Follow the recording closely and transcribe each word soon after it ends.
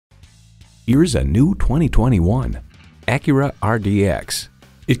Here's a new 2021 Acura RDX.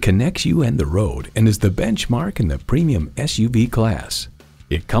 It connects you and the road and is the benchmark in the premium SUV class.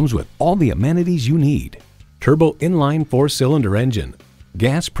 It comes with all the amenities you need: turbo inline 4-cylinder engine,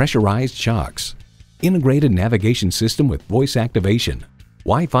 gas pressurized shocks, integrated navigation system with voice activation,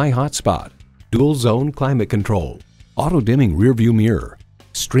 Wi-Fi hotspot, dual zone climate control, auto dimming rearview mirror,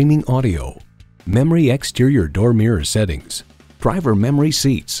 streaming audio, memory exterior door mirror settings, driver memory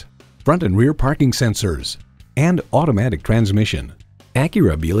seats, front and rear parking sensors, and automatic transmission.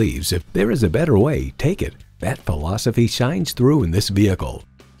 Acura believes if there is a better way, take it. That philosophy shines through in this vehicle.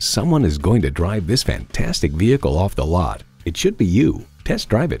 Someone is going to drive this fantastic vehicle off the lot. It should be you. Test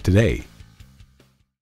drive it today.